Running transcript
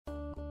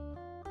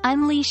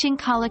Unleashing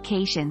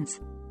Collocations,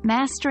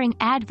 Mastering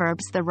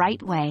Adverbs the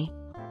Right Way.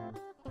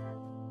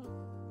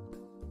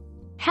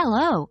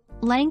 Hello,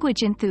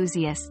 language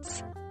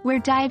enthusiasts. We're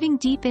diving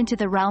deep into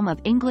the realm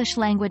of English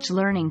language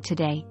learning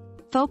today,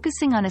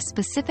 focusing on a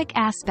specific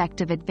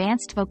aspect of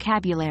advanced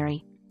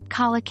vocabulary,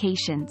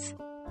 collocations.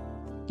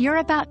 You're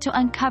about to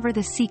uncover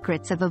the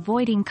secrets of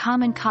avoiding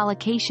common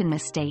collocation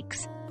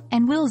mistakes,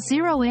 and we'll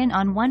zero in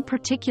on one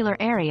particular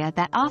area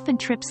that often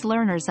trips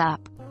learners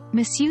up: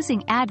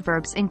 misusing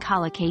adverbs in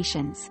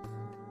collocations.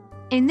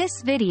 In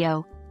this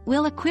video,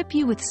 we'll equip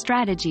you with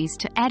strategies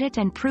to edit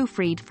and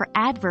proofread for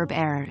adverb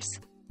errors.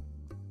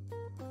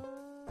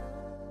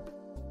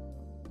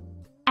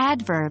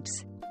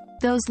 Adverbs.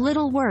 Those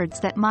little words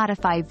that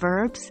modify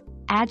verbs,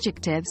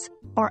 adjectives,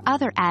 or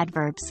other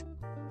adverbs,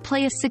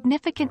 play a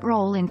significant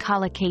role in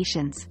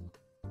collocations.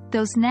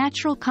 Those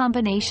natural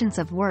combinations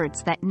of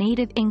words that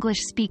native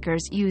English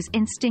speakers use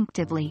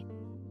instinctively.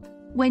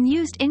 When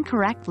used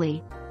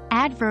incorrectly,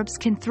 adverbs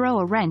can throw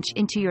a wrench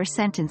into your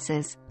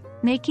sentences,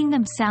 making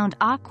them sound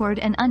awkward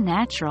and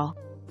unnatural.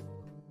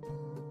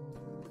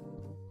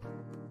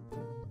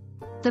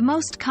 The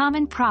most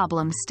common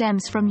problem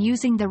stems from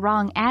using the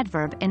wrong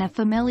adverb in a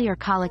familiar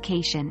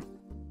collocation.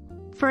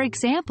 For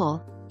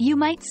example, you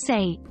might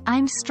say,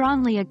 "I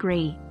strongly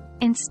agree,"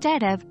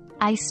 instead of,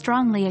 "I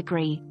strongly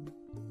agree."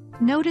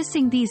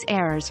 Noticing these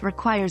errors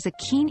requires a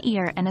keen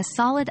ear and a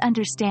solid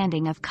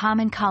understanding of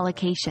common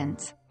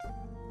collocations.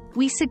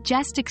 We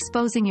suggest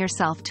exposing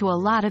yourself to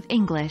a lot of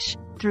English,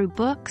 through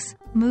books,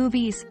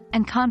 movies,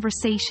 and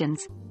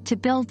conversations, to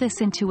build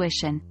this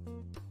intuition.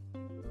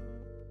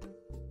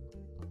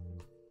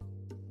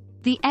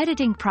 The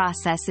editing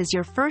process is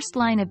your first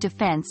line of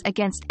defense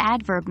against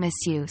adverb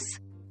misuse.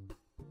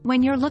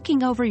 When you're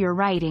looking over your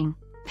writing,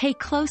 pay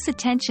close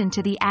attention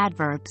to the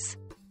adverbs.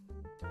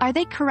 Are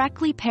they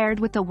correctly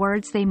paired with the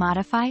words they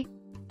modify?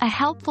 A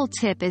helpful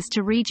tip is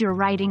to read your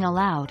writing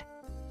aloud.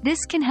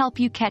 This can help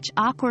you catch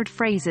awkward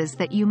phrases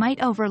that you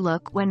might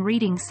overlook when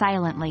reading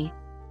silently.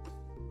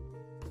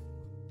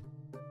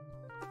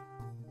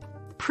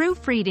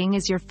 Proofreading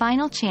is your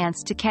final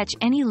chance to catch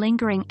any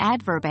lingering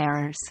adverb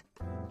errors.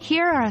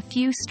 Here are a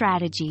few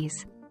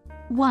strategies.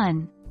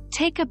 1.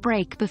 Take a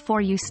break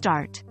before you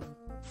start.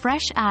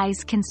 Fresh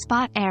eyes can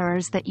spot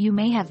errors that you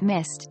may have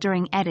missed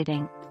during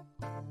editing.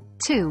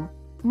 2.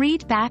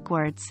 Read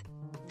backwards.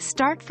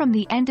 Start from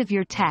the end of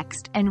your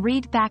text and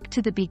read back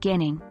to the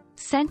beginning,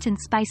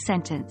 sentence by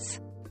sentence.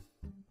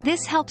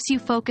 This helps you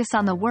focus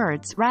on the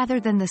words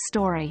rather than the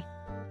story.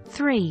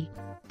 3.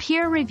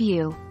 Peer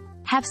review.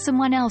 Have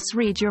someone else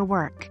read your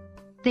work.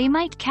 They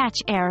might catch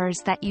errors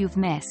that you've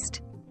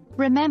missed.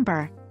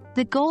 Remember,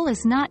 the goal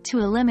is not to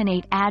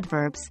eliminate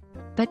adverbs,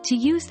 but to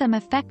use them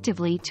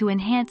effectively to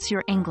enhance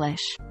your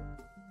English.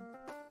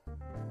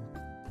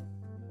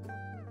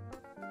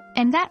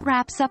 And that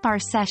wraps up our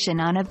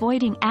session on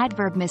avoiding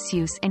adverb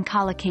misuse in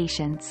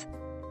collocations.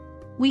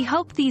 We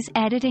hope these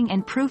editing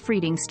and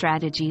proofreading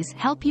strategies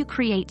help you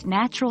create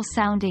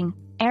natural-sounding,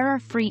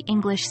 error-free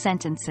English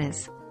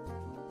sentences.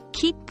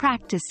 Keep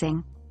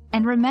practicing,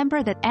 and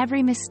remember that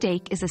every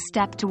mistake is a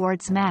step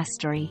towards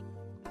mastery.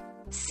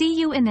 See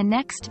you in the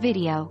next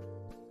video.